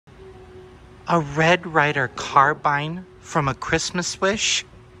A Red Ryder Carbine from A Christmas Wish?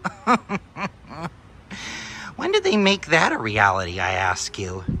 When did they make that a reality, I ask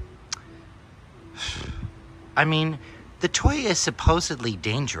you? I mean, the toy is supposedly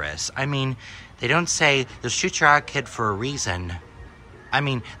dangerous. I mean, they don't say they'll shoot your kid for a reason. I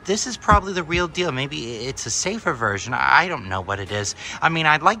mean, this is probably the real deal. Maybe it's a safer version. I don't know what it is. I mean,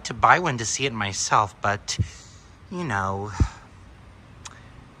 I'd like to buy one to see it myself, but, you know,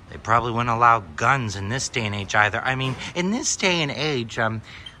 they probably wouldn't allow guns in this day and age either. I mean, in this day and age,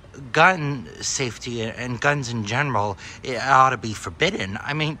 gun safety and guns in general, it ought to be forbidden.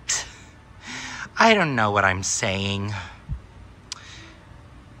 I mean, I don't know what I'm saying.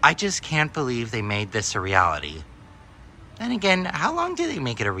 I just can't believe they made this a reality. Then again, how long did they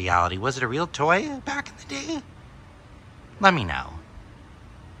make it a reality? Was it a real toy back in the day? Let me know.